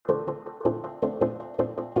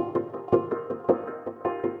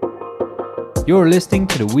You're listening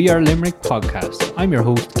to the We Are Limerick podcast. I'm your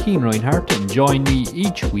host, Cian Reinhardt, and join me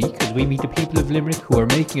each week as we meet the people of Limerick who are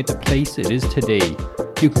making it the place it is today.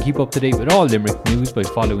 You can keep up to date with all Limerick news by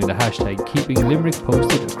following the hashtag Keeping Limerick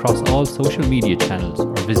Posted across all social media channels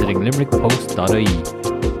or visiting limerickpost.ie.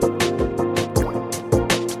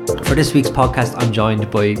 For this week's podcast, I'm joined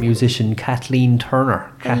by musician Kathleen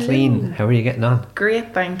Turner. Hello. Kathleen, how are you getting on?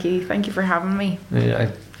 Great, thank you. Thank you for having me.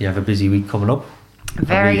 You have a busy week coming up.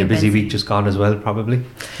 Very a busy week just gone as well, probably.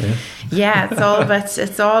 Yeah, it's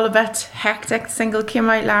all a bit hectic. Single came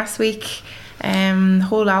out last week.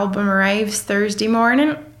 Whole album arrives Thursday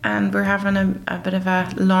morning, and we're having a bit of a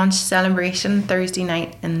launch celebration Thursday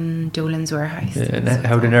night in Dolan's Warehouse. Yeah, and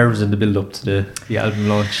how are the nerves in the build up to the album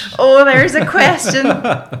launch? Oh, there's a question.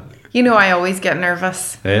 You know, I always get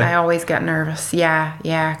nervous. Yeah. I always get nervous.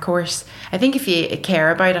 Yeah, of course. I think if you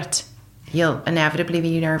care about it, you'll inevitably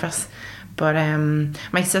be nervous. But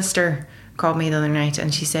my sister called me the other night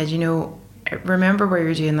and she said, you know, remember where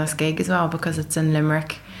you're doing this gig as well, because it's in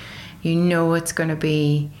Limerick. You know it's going to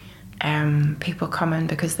be people coming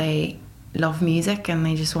because they love music and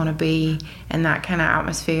they just want to be in that kind of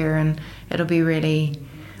atmosphere, and it'll be really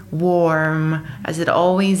warm as it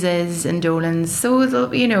always is in Dolan's. So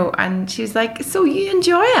it'll, you know, and she was like, so you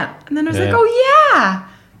enjoy it? And then I was like, oh yeah,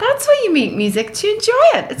 that's why you make music, to enjoy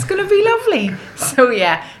it. It's going to be lovely. So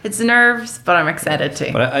yeah, it's nerves, but I'm excited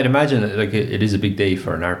too. But I'd imagine it is a big day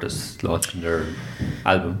for an artist launching their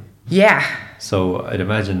album. Yeah. So I'd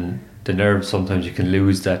imagine the nerves, sometimes you can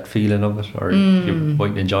lose that feeling of it, or you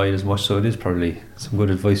mightn't enjoy it as much. So it is probably some good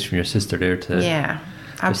advice from your sister there to... Yeah.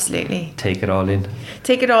 Absolutely. Take it all in.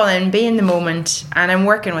 Take it all in, be in the moment. And I'm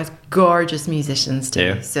working with gorgeous musicians too.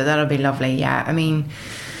 Yeah. So that'll be lovely. Yeah. I mean,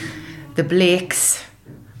 the Blakes,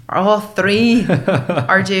 all three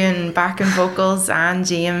are doing backing vocals, and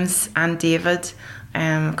James and David.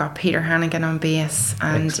 Got Peter Hannigan on bass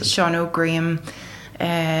and Excellent. Sean O'Graham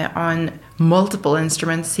on multiple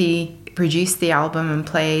instruments. He produced the album and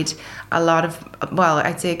played a lot of, well,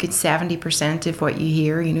 I'd say a good 70% of what you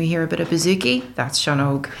hear. You know, you hear a bit of bouzouki, that's Sean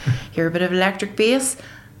Og. Hear a bit of electric bass,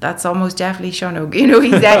 that's almost definitely Sean Og. You know,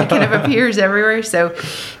 he kind of appears everywhere. So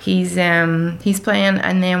he's playing,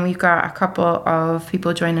 and then we've got a couple of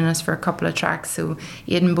people joining us for a couple of tracks. So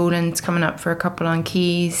Aidan Boland's coming up for a couple on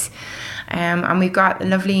keys. And we've got the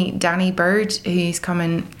lovely Danny Bird, who's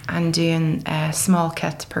coming and doing small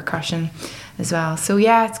kit percussion as well. So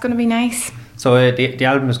yeah, it's going to be nice. So the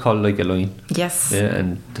album is called Like a Line. Yes. Yeah,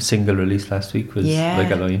 and the single released last week was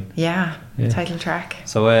Like a Line. Yeah, title track.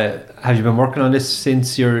 So have you been working on this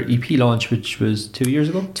since your EP launch, which was 2 years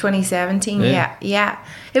ago? 2017, yeah.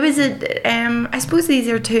 It was I suppose these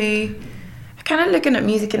are two, kind of looking at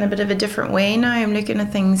music in a bit of a different way now. I'm looking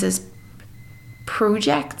at things as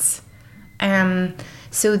projects.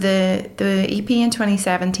 So the EP in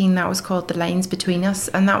 2017, that was called The Lines Between Us,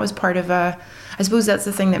 and that was part of I suppose that's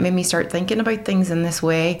the thing that made me start thinking about things in this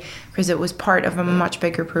way, because it was part of a much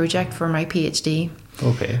bigger project for my PhD.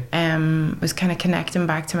 Okay. Was kind of connecting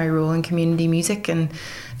back to my role in community music, and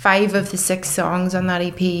 5 of the 6 songs on that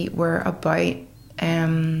EP were about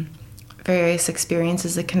various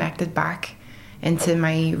experiences that connected back into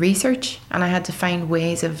my research, and I had to find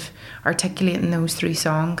ways of articulating those through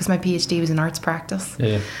song, because my PhD was in arts practice.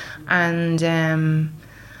 Yeah. And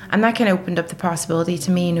that kind of opened up the possibility to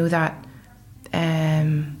me, you know, that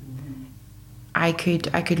I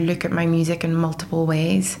could look at my music in multiple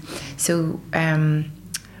ways. So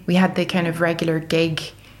we had the kind of regular gig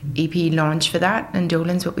EP launch for that in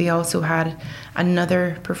Dolan's, but we also had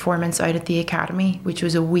another performance out at the Academy, which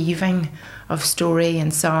was a weaving of story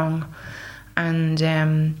and song. And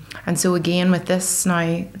so again with this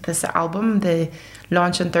album, the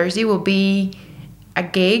launch on Thursday will be a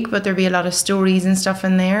gig, but there'll be a lot of stories and stuff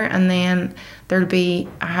in there, and then I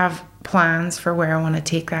have plans for where I want to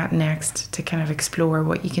take that next, to kind of explore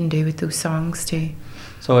what you can do with those songs too.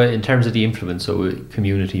 So in terms of the influence, so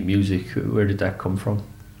community music, where did that come from?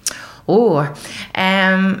 Do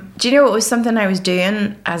you know, it was something I was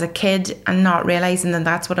doing as a kid and not realising that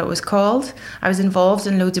that's what it was called. I was involved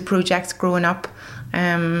in loads of projects growing up,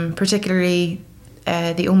 particularly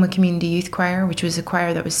the Oma Community Youth Choir, which was a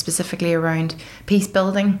choir that was specifically around peace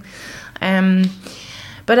building.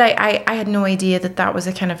 But I had no idea that was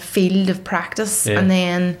a kind of field of practice. Yeah. And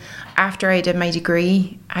then after I did my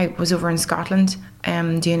degree, I was over in Scotland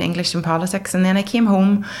doing English and politics, and then I came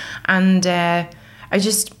home and I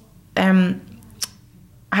just... I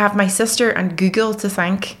have my sister and Google to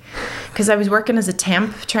thank, because I was working as a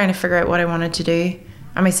temp trying to figure out what I wanted to do,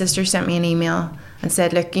 and my sister sent me an email and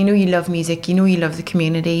said, look, you know you love music, you know you love the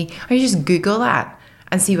community, I just Google that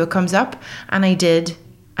and see what comes up. And I did,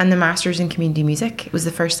 and the Masters in Community Music was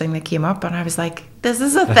the first thing that came up, and I was like, this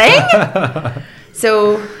is a thing.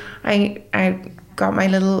 So I got my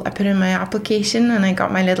little, I put in my application, and I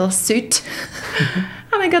got my little suit.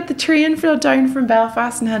 And I got the train flew down from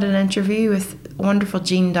Belfast and had an interview with wonderful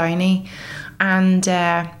Jean Downey and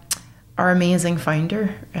our amazing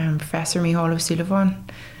founder, Professor Micheál O'Sullivan,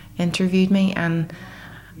 interviewed me, and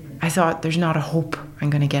I thought, there's not a hope I'm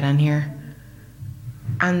going to get in here.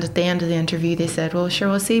 And at the end of the interview, they said, well, sure,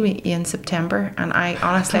 we'll see you in September. And I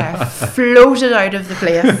honestly, I floated out of the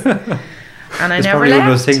place. And I it's never probably left.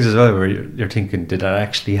 one of those things as well where you're thinking, did that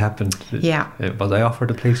actually happen? Yeah. Was I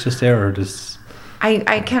offered a place just there, or just...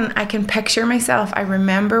 I can picture myself. I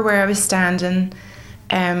remember where I was standing,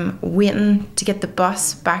 waiting to get the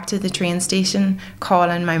bus back to the train station,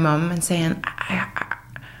 calling my mum and saying,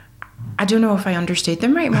 I don't know if I understood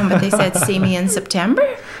them right, Mum, but they said see me in September.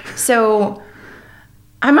 So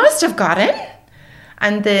I must have got in.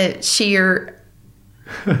 And the sheer,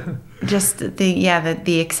 just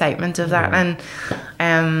the excitement of that.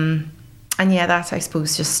 And yeah, that I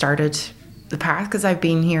suppose just started the path, because I've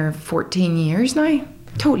been here 14 years now.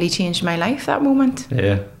 Totally changed my life, that moment.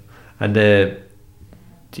 Yeah. And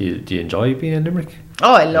do you enjoy being in Limerick?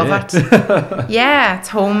 Oh, I love it. Yeah, it's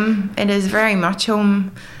home. It is very much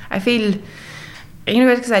home. I feel,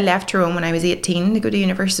 because I left Tyrone when I was 18 to go to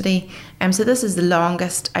university. So this is the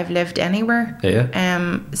longest I've lived anywhere.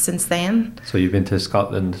 Yeah. Since then. So you've been to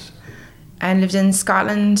Scotland? I lived in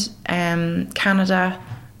Scotland, Canada.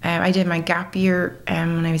 I did my gap year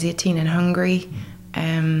when I was 18 in Hungary.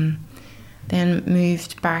 Then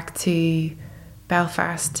moved back to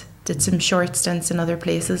Belfast. Did some short stints in other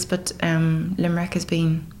places, but Limerick has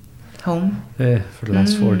been home. Yeah, for the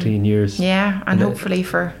last 14 years. Yeah, and hopefully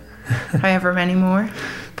for however many more.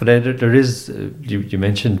 But there is, you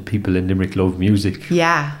mentioned people in Limerick love music.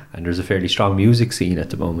 Yeah. And there's a fairly strong music scene at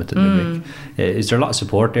the moment in Limerick. Is there a lot of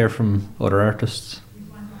support there from other artists?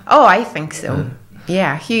 Oh, I think so.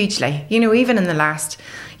 Yeah, hugely. Even in the last...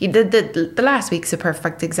 The last week's a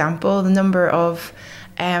perfect example. The number of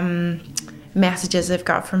messages I've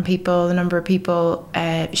got from people, the number of people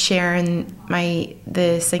sharing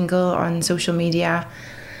the single on social media,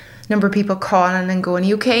 number of people calling and going, "Are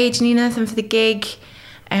you okay? Do you need anything for the gig?"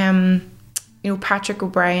 Patrick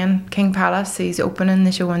O'Brien, King Palace, who's opening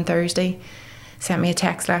the show on Thursday, sent me a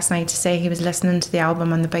text last night to say he was listening to the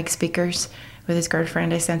album on the big speakers with his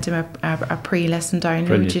girlfriend. I sent him a pre-listen download,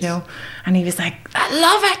 Brilliant. and he was like, "I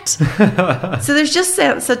love it." So there's just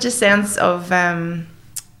such a sense of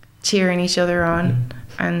cheering each other on.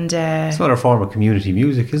 And it's another form of community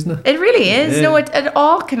music, isn't it? It really is. Yeah. No, it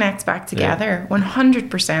all connects back together,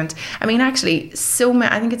 100%. I mean, actually,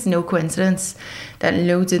 I think it's no coincidence that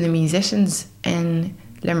loads of the musicians in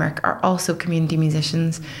Limerick are also community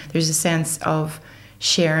musicians. There's a sense of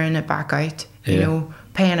sharing it back out,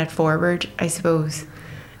 paying it forward, I suppose.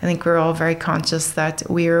 I think we're all very conscious that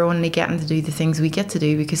we're only getting to do the things we get to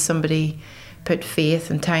do because somebody put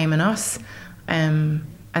faith and time in us.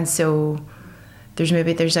 And so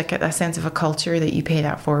there's like a sense of a culture that you pay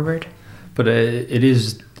that forward. But it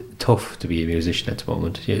is tough to be a musician at the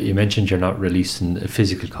moment. You mentioned you're not releasing a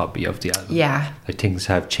physical copy of the album. Yeah. Like, things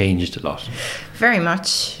have changed a lot. Very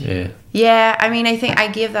much. Yeah. Yeah, I mean, I think I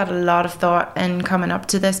gave that a lot of thought in coming up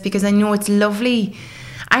to this, because I know it's lovely.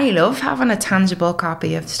 I love having a tangible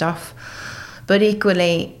copy of stuff, but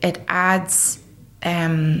equally it adds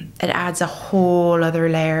a whole other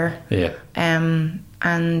layer. Yeah.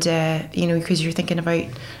 Because you're thinking about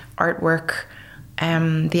artwork,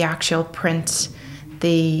 the actual print,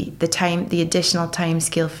 the time, the additional time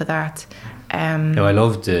scale for that. Now, I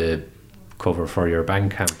loved the cover for your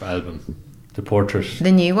Bandcamp album, the portrait.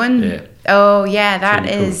 The new one? Yeah. Oh, yeah, that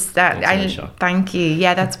really is cool. that. Thank you.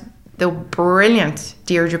 Yeah, that's the brilliant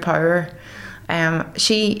Deirdre Power.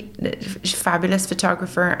 She's a fabulous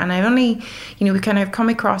photographer, and I've only, we kind of come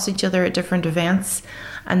across each other at different events,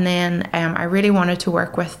 and then I really wanted to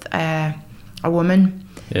work with a woman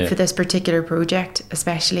for this particular project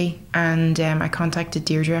especially, and I contacted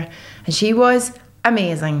Deirdre, and she was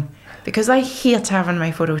amazing, because I hate having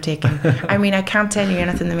my photo taken. I mean, I can't tell you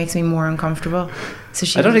anything that makes me more uncomfortable.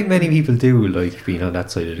 So I don't think many people do like being on that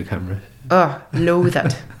side of the camera. Oh, loathe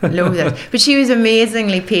it. But she was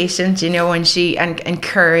amazingly patient, and she and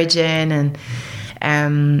encouraging,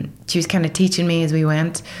 and she was kind of teaching me as we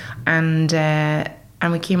went, and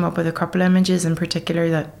we came up with a couple of images in particular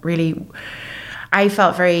that really I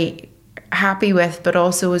felt very happy with, but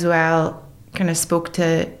also as well kind of spoke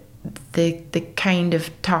to the kind of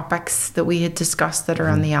topics that we had discussed that are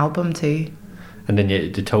on the album too. And then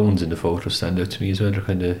the tones in the photos stand out to me as well. They're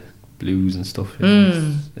kind of blues and stuff.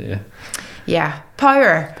 Yeah, Yeah,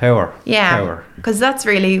 power. Power. Yeah, Power. because that's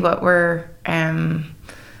really what we're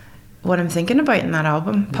what I'm thinking about in that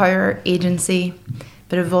album. Power, agency,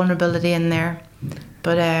 bit of vulnerability in there.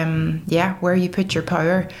 But yeah, where you put your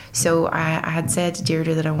power. So I had said to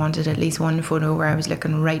Deirdre that I wanted at least one photo where I was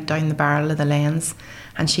looking right down the barrel of the lens,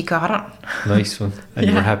 and she got it. Nice one. And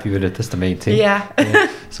you were happy with it. That's the main thing. Yeah.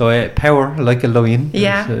 So Power, Like a Lion.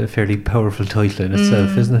 Yeah. It's a fairly powerful title in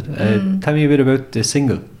itself, isn't it? Tell me a bit about the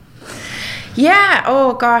single. Yeah,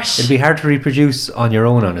 oh gosh. It'd be hard to reproduce on your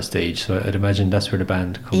own on a stage, so I'd imagine that's where the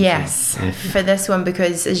band comes yes, in. for this one,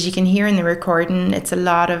 because as you can hear in the recording, it's a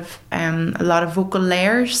lot of vocal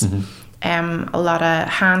layers, a lot of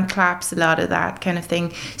hand claps, a lot of that kind of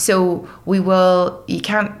thing. So you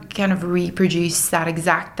can't kind of reproduce that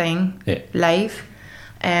exact thing live,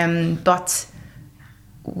 but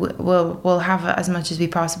we'll have it as much as we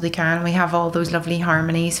possibly can. We have all those lovely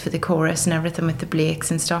harmonies for the chorus and everything with the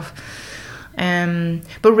Blakes and stuff.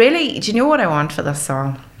 But really, do you know what I want for this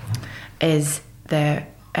song? Is I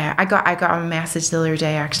got a message the other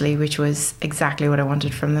day actually, which was exactly what I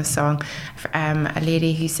wanted from this song. A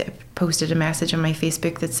lady who posted a message on my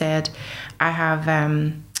Facebook that said, I've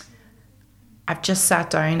just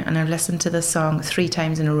sat down and I've listened to this song 3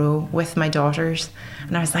 times in a row with my daughters,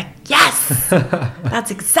 and I was like, yes,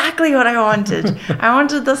 that's exactly what I wanted. I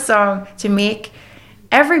wanted this song to make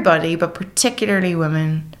everybody, but particularly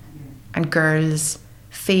women and girls,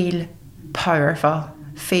 feel powerful,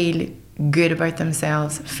 feel good about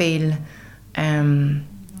themselves, feel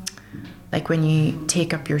like when you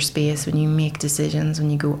take up your space, when you make decisions, when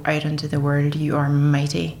you go out into the world, you are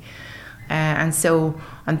mighty. And so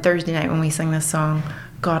on Thursday night when we sang this song,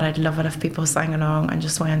 God, I'd love it if people sang along and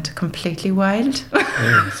just went completely wild.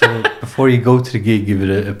 Yeah, so before you go to the gig, give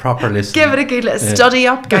it a proper listen. Give it a good listen. Study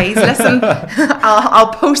up, guys. Listen,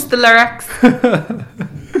 I'll post the lyrics.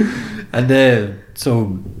 And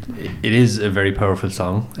so it is a very powerful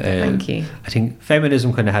song. Thank you. I think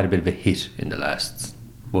feminism kind of had a bit of a hit in the last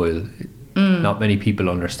while. Not many people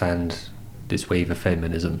understand this wave of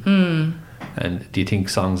feminism. And do you think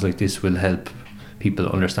songs like this will help people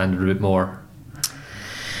understand it a bit more?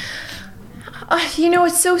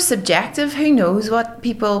 It's so subjective. Who knows what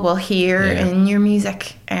people will hear in your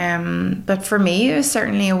music? But for me, it was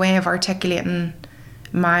certainly a way of articulating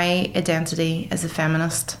my identity as a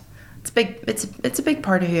feminist. It's a big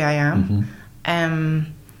part of who I am.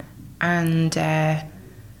 And I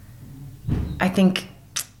think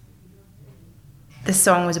this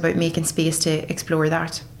song was about making space to explore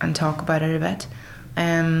that and talk about it a bit.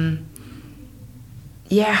 I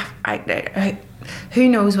who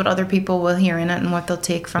knows what other people will hear in it and what they'll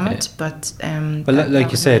take from it. But well, like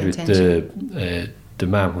you said, with the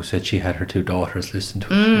mum who said she had her 2 daughters listen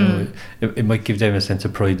to it, it might give them a sense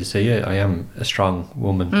of pride to say, yeah, I am a strong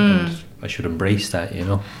woman and I should embrace that,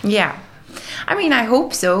 Yeah, I mean, I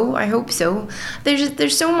hope so.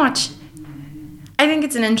 There's so much. I think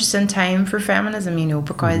it's an interesting time for feminism,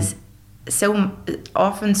 because so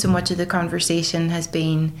often so much of the conversation has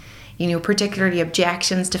been, particularly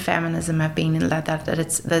objections to feminism have been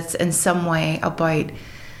that's in some way about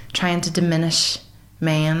trying to diminish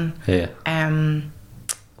men.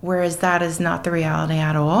 Whereas that is not the reality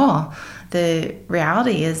at all. The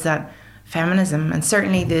reality is that feminism, and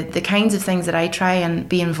certainly the kinds of things that I try and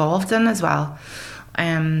be involved in as well,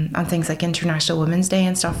 on things like International Women's Day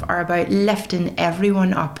and stuff, are about lifting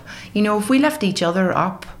everyone up. If we lift each other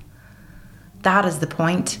up, that is the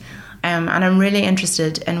point. And I'm really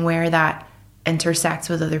interested in where that intersects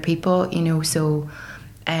with other people, so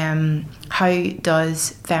how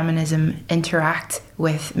does feminism interact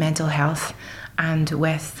with mental health and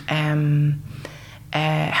with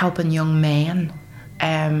helping young men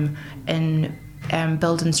in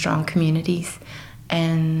building strong communities,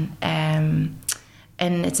 and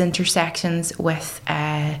in its intersections with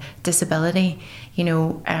disability,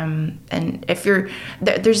 and if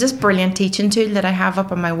there's this brilliant teaching tool that I have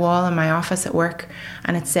up on my wall in my office at work,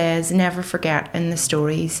 and it says, never forget in the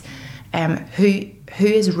stories who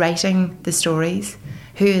is writing the stories,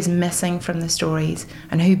 who is missing from the stories,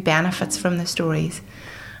 and who benefits from the stories.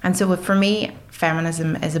 And so for me,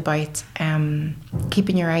 feminism is about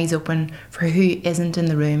keeping your eyes open for who isn't in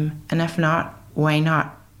the room, and if not, why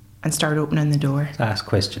not? And start opening the door. Ask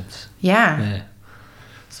questions. Yeah.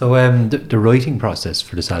 So the writing process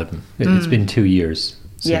for this album, it's been 2 years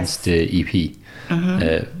since the EP.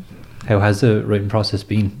 How has the writing process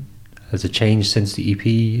been? Has it changed since the EP?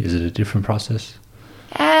 Is it a different process?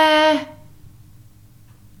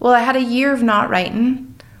 Well, I had a year of not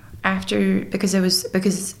writing because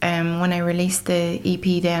when I released the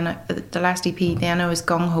EP, then the last EP, then I was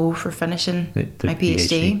gung ho for finishing my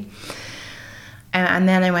PhD. And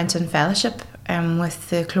then I went on fellowship with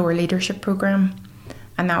the Clore Leadership Programme,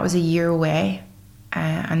 and that was a year away,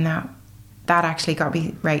 and that actually got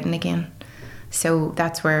me writing again. So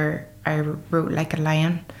that's where I wrote Like a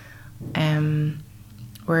Lion,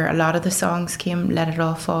 where a lot of the songs came. Let It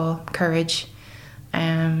All Fall, Courage.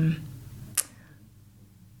 The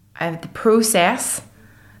process,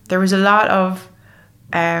 there was a lot of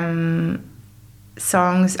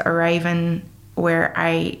songs arriving where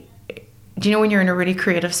do you know when you're in a really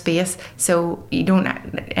creative space, so you don't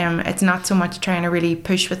it's not so much trying to really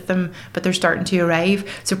push with them, but they're starting to arrive.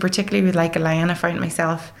 So particularly with Like a Lion,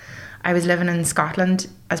 I was living in Scotland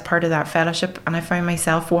as part of that fellowship, and I found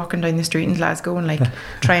myself walking down the street in Glasgow and like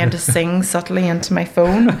trying to sing subtly into my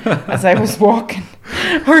phone as I was walking,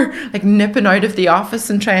 or like nipping out of the office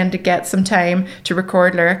and trying to get some time to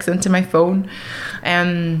record lyrics into my phone.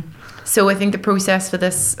 So I think the process for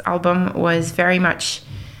this album was very much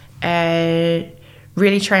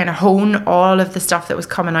really trying to hone all of the stuff that was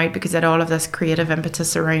coming out, because I had all of this creative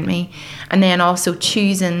impetus around me. And then also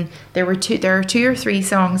choosing, there are 2 or 3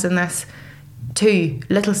 songs in this, 2,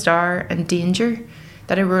 Little Star and Danger,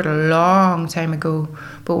 that I wrote a long time ago.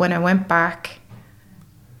 But when I went back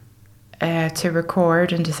to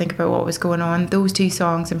record and to think about what was going on, those 2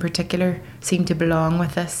 songs in particular seemed to belong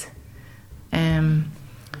with this. And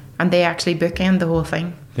they actually bookend the whole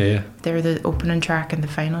thing. Yeah. They're the opening track and the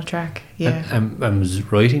final track. Yeah. And was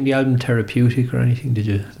writing the album therapeutic or anything? Did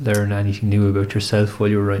you learn anything new about yourself while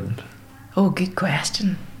you were writing it? Oh, good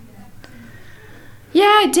question. Yeah,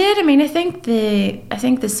 I did. I mean, I think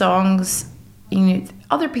the songs, you know,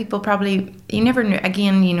 other people probably, you never know.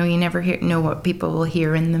 Again, you know, you never know what people will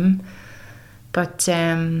hear in them. But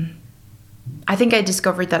I think I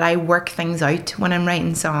discovered that I work things out when I'm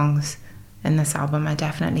writing songs in this album. I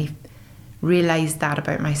definitely realised that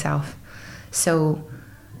about myself. So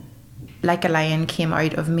Like a Lion came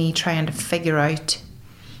out of me trying to figure out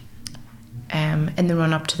in the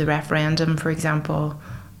run up to the referendum, for example,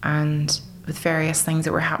 and with various things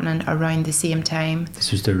that were happening around the same time.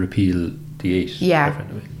 This was the repeal the 8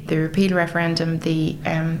 referendum. The repeal referendum.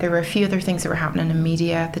 There were a few other things that were happening in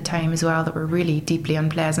media at the time as well that were really deeply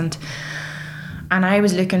unpleasant, and I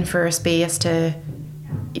was looking for a space to,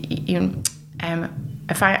 you know,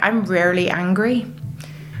 I'm rarely angry,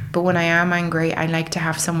 but when I am angry, I like to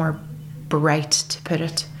have somewhere bright to put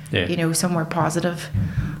it. Yeah. You know, somewhere positive.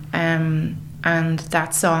 And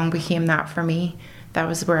that song became that for me. That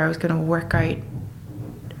was where I was going to work out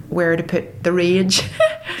where to put the rage.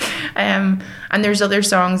 And there's other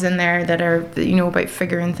songs in there that are, you know, about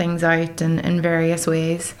figuring things out in various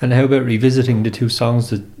ways. And how about revisiting the 2 songs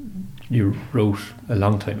that you wrote a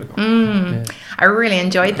long time ago? Yeah. I really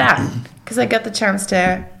enjoyed that, because I got the chance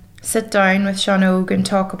to sit down with Sean Og and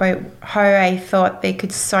talk about how I thought they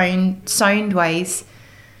could sound-wise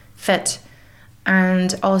fit,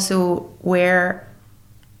 and also where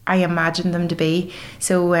I imagined them to be.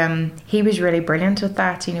 So he was really brilliant with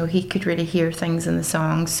that. You know, he could really hear things in the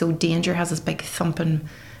songs. So Danger has this big thumping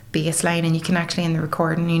bass line, and you can actually, in the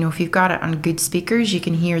recording, you know, if you've got it on good speakers, you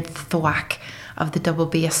can hear the thwack of the double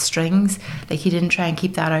bass strings. Like, he didn't try and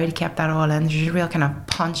keep that out, he kept that all in. There's a real kind of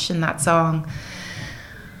punch in that song.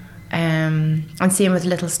 And same with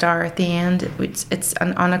Little Star at the end. It's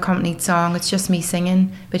an unaccompanied song, it's just me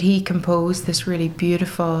singing, but he composed this really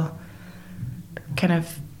beautiful kind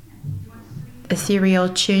of ethereal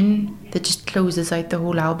tune that just closes out the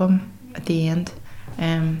whole album at the end.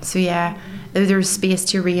 So yeah, there was space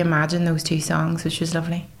to reimagine those 2 songs, which was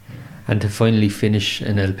lovely. And to finally finish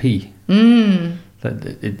an LP.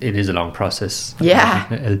 It is a long process. Yeah.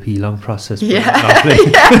 LP, long process. Yeah.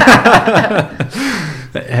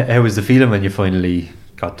 How was the feeling when you finally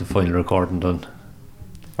got the final recording done?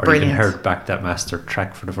 Or Brilliant. even heard back that master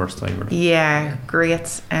track for the first time? Yeah,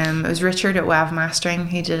 great. It was Richard at WAV Mastering.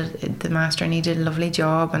 He did the mastering. He did a lovely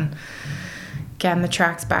job, and getting the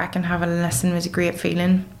tracks back and having a listen was a great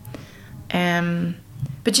feeling.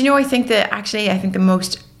 But you know, I think the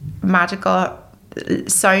most magical,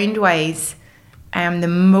 sound-wise, the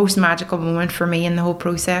most magical moment for me in the whole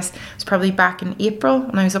process was probably back in April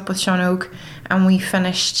when I was up with Sean Og, and we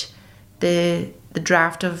finished the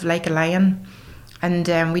draft of Like a Lion,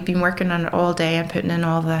 and we'd been working on it all day and putting in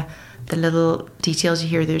all the little details you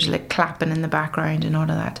hear. There's like clapping in the background and all of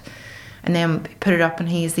that, and then put it up, and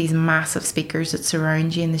he has these massive speakers that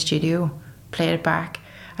surround you in the studio, played it back,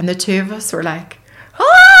 and the 2 of us were like,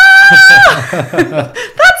 ah!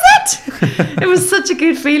 That's it. It was such a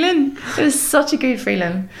good feeling. But it's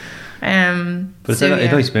a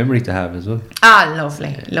nice memory to have as well.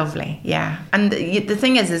 Lovely, yeah. And the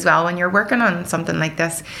thing is as well, when you're working on something like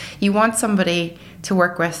this, you want somebody to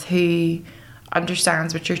work with who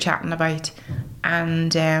understands what you're chatting about,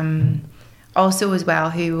 and also as well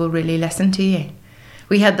who will really listen to you.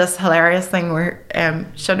 We had this hilarious thing where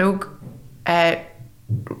Sinead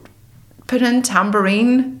put in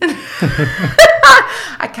tambourine.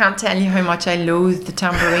 I can't tell you how much I loathed the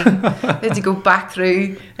tambourine. I had to go back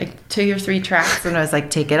through like 2 or 3 tracks, and I was like,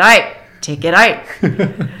 take it out.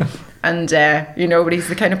 And but he's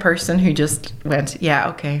the kind of person who just went, yeah,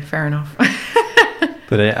 okay, fair enough.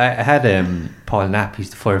 But I had Paul Knapp, he's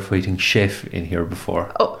the firefighting chef, in here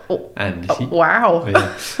before. Wow.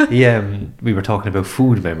 We were talking about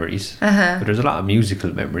food memories, but there's a lot of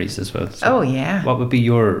musical memories as well. So what would be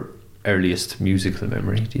your earliest musical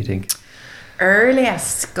memory, do you think?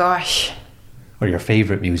 Earliest, gosh. Or your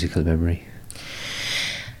favourite musical memory?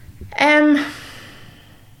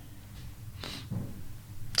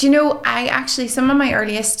 Do you know, some of my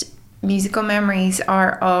earliest musical memories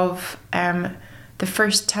are of the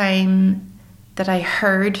first time that I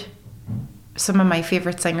heard some of my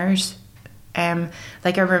favourite singers. I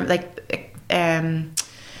remember,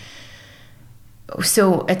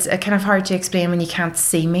 so it's kind of hard to explain when you can't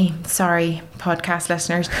see me. Sorry, podcast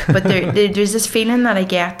listeners. But there's this feeling that I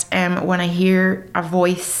get when I hear a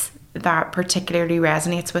voice that particularly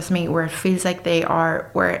resonates with me, where it feels like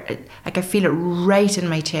I feel it right in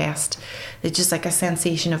my chest. It's just like a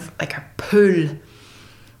sensation of like a pull.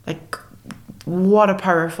 Like, what a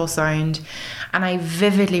powerful sound. And I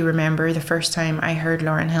vividly remember the first time I heard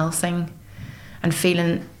Lauryn Hill sing and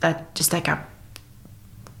feeling that just like a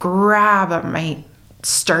grab at my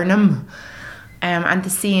sternum. And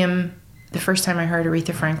the first time I heard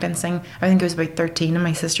Aretha Franklin sing, I think I was about 13, and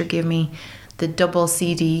my sister gave me the double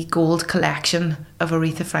CD gold collection of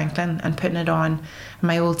Aretha Franklin, and putting it on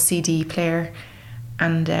my old CD player,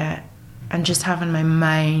 and just having my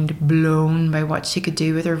mind blown by what she could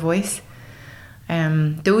do with her voice.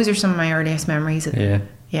 Those are some of my earliest memories.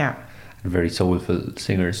 Yeah. Very soulful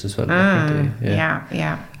singers as well.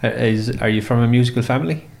 Yeah. Are you from a musical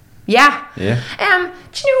family? Yeah. Yeah.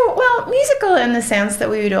 Do you know, well, musical in the sense that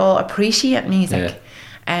we would all appreciate music.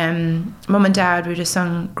 Mum and Dad would have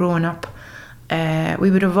sung growing up.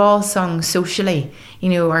 We would have all sung socially. You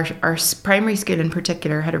know, our primary school in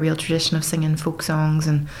particular had a real tradition of singing folk songs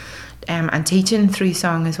and teaching through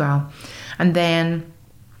song as well. And then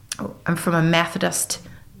I'm from a Methodist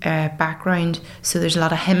background, so there's a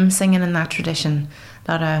lot of hymn singing in that tradition,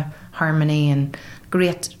 a lot of harmony and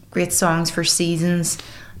great songs for seasons.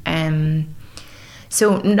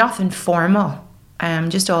 So nothing formal,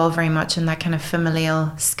 just all very much in that kind of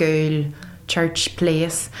familial school church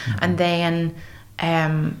place. Mm-hmm.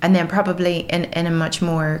 And then probably in a much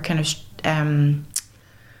more kind of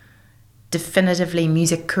definitively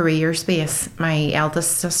music career space, my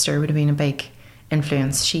eldest sister would have been a big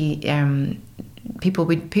influence. She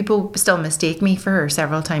people still mistake me for her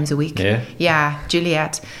several times a week. Yeah,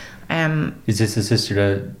 Juliet. Is this the sister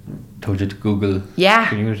that told you to Google? Yeah,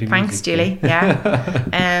 community thanks, music? Julie.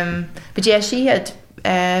 Yeah. But yeah, she had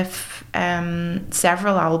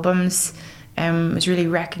several albums. Was really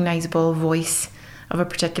recognisable voice of a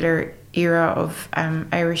particular era of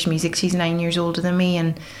Irish music. She's 9 years older than me,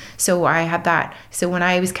 and so I had that. So when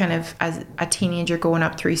I was kind of as a teenager going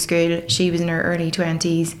up through school, she was in her early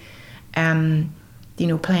 20s,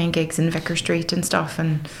 playing gigs in Vicar Street and stuff,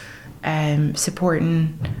 and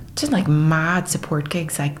supporting just like mad support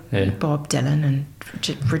gigs like Bob Dylan and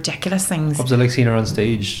ridiculous things. What was it like seeing her on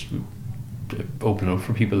stage opening up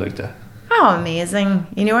for people like that? Oh, amazing.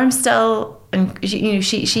 I'm still, and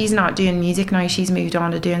she's not doing music now, she's moved on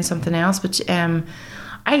to doing something else, but I'm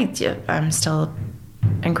still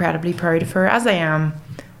incredibly proud of her, as I am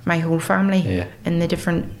my whole family in the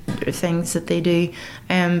different things that they do.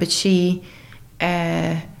 But she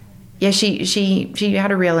had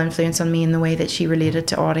a real influence on me in the way that she related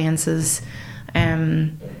to audiences,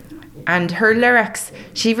 and her lyrics,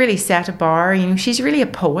 she really set a bar. She's really a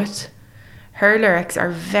poet. Her lyrics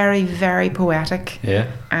are very, very poetic.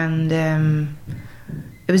 Yeah. And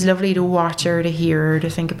it was lovely to watch her, to hear her,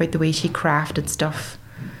 to think about the way she crafted stuff.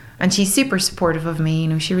 And she's super supportive of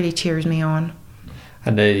me. She really cheers me on.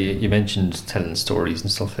 And you mentioned telling stories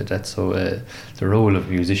and stuff like that. So the role of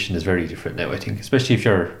musician is very different now, I think. Especially if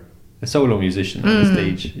you're a solo musician on the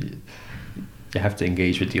stage. You have to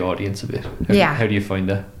engage with the audience a bit. How do you find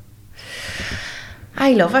that?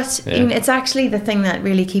 I love it. Yeah. It's actually the thing that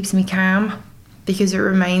really keeps me calm, because it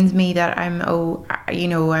reminds me that I'm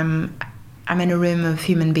in a room of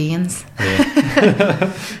human beings.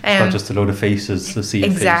 Yeah. It's not just a load of faces, a sea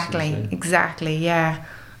of faces. Exactly, yeah.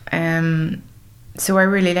 So I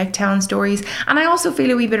really like telling stories, and I also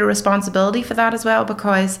feel a wee bit of responsibility for that as well,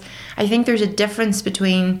 because I think there's a difference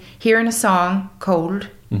between hearing a song cold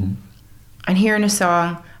and hearing a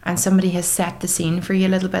song and somebody has set the scene for you a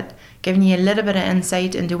little bit, giving you a little bit of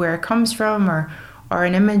insight into where it comes from, or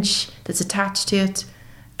an image that's attached to it.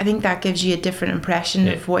 I think that gives you a different impression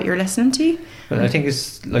of what you're listening to. But I think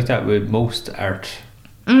it's like that with most art,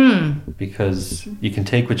 because you can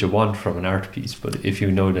take what you want from an art piece, but if you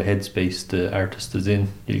know the headspace the artist is in,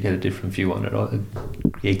 you'll get a different view on it. It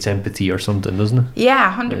creates empathy or something, doesn't it?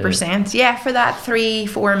 Yeah, 100%. Yeah, for that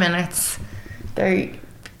 3-4 minutes, there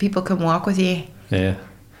people can walk with you. Yeah.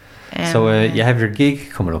 So you have your gig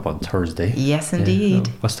coming up on Thursday. Yes, indeed.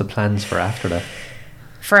 What's the plans for after that?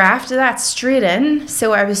 For after that, straight in.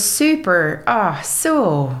 So I was so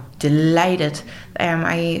delighted.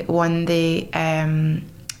 I won the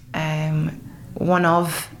one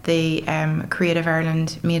of the Creative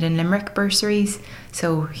Ireland Made in Limerick bursaries.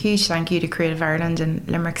 So huge thank you to Creative Ireland and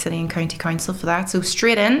Limerick City and County Council for that. So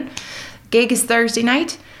straight in. Gig is Thursday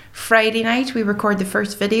night. Friday night we record the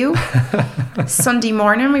first video. Sunday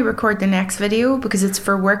morning we record the next video, because it's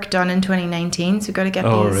for work done in 2019, so we've got to get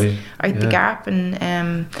these out the gap,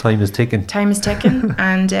 and time is ticking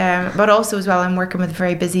and but also as well I'm working with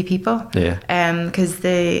very busy people, because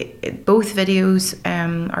both videos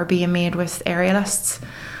are being made with aerialists,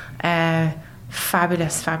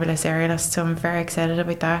 fabulous aerialists, so I'm very excited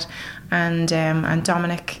about that. And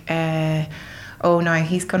Dominic, oh no,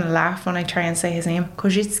 he's going to laugh when I try and say his name.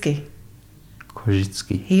 Kozitsky.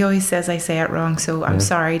 He always says I say it wrong, so I'm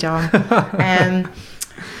sorry, Dom.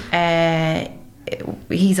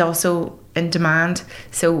 He's also in demand.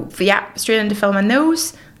 So yeah, straight into filming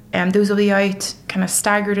those. Those will be out kind of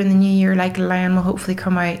staggered in the new year. Like a Lion will hopefully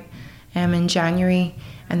come out in January,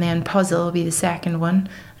 and then Puzzle will be the second one.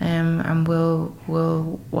 And we'll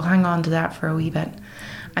hang on to that for a wee bit,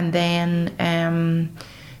 and then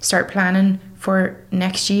start planning for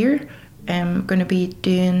next year. I'm going to be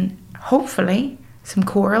doing, hopefully, some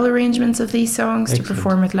choral arrangements of these songs. Excellent. To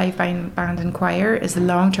perform with live band and choir is the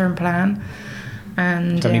long-term plan.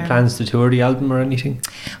 And do you have any plans to tour the album or anything?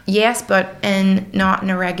 Yes, but not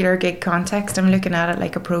in a regular gig context. I'm looking at it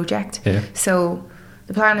like a project. Yeah. So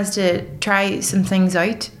the plan is to try some things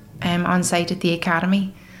out on site at the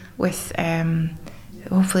Academy with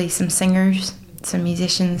hopefully some singers, some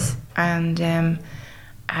musicians, and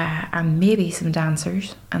maybe some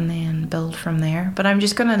dancers, and then build from there. But I'm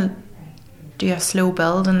just gonna do a slow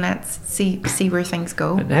build and let's see where things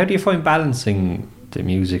go. And how do you find balancing the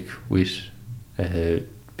music with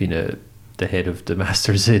being the head of the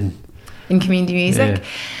Masters in community music?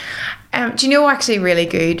 Yeah. Do you know, actually really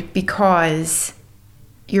good, because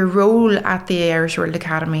your role at the Irish World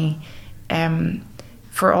Academy,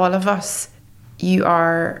 for all of us, you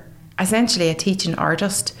are essentially a teaching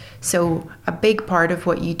artist. So a big part of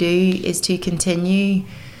what you do is to continue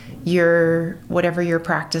whatever your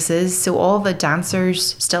practice is. So all the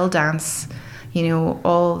dancers still dance,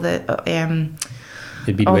 all the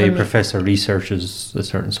it'd be the way a professor researches a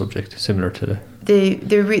certain subject, similar to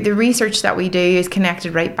the research that we do is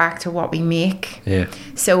connected right back to what we make. Yeah.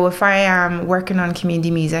 So if I am working on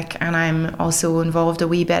community music and I'm also involved a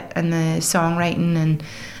wee bit in the songwriting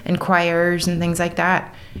and choirs and things like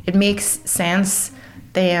that, it makes sense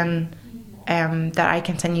then that I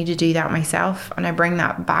continue to do that myself, and I bring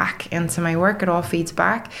that back into my work. It all feeds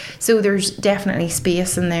back. So there's definitely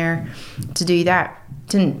space in there to do that,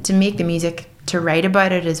 to make the music, to write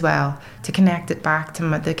about it as well, to connect it back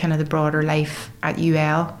to the kind of the broader life at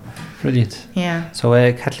UL. Brilliant. Yeah. So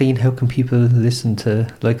Kathleen, how can people listen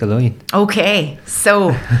to Like a Lion? Okay,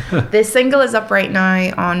 so the single is up right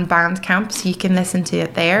now on Bandcamp, so you can listen to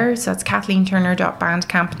it there. So it's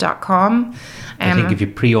kathleenturner.bandcamp.com. I think if you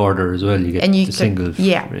pre-order as well, you get the single.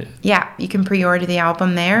 Yeah, you can pre-order the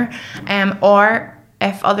album there. Or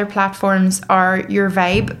if other platforms are your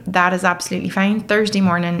vibe, that is absolutely fine. Thursday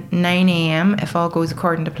morning, 9 a.m, if all goes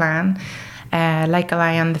according to plan. Like a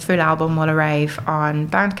Lion, the full album will arrive on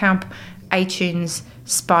Bandcamp, iTunes,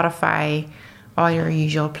 Spotify, all your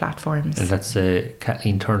usual platforms. And that's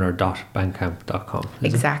kathleenturner.bandcamp.com.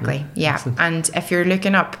 Exactly, yeah. And if you're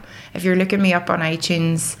looking me up on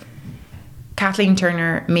iTunes, Kathleen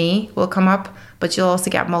Turner, me, will come up, but you'll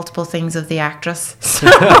also get multiple things of the actress.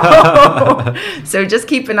 So just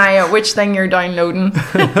keep an eye out which thing you're downloading.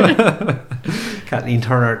 Kathleen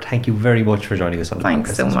Turner, thank you very much for joining us on the podcast.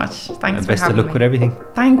 Thanks so much. Thanks and for best of luck with everything.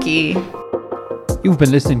 Thank you. You've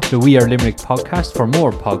been listening to the We Are Limerick podcast. For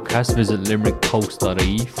more podcasts, visit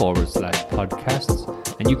limerickpost.ie/podcasts.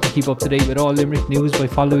 And you can keep up to date with all Limerick news by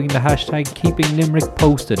following the hashtag Keeping Limerick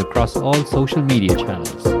Posted across all social media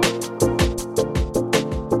channels.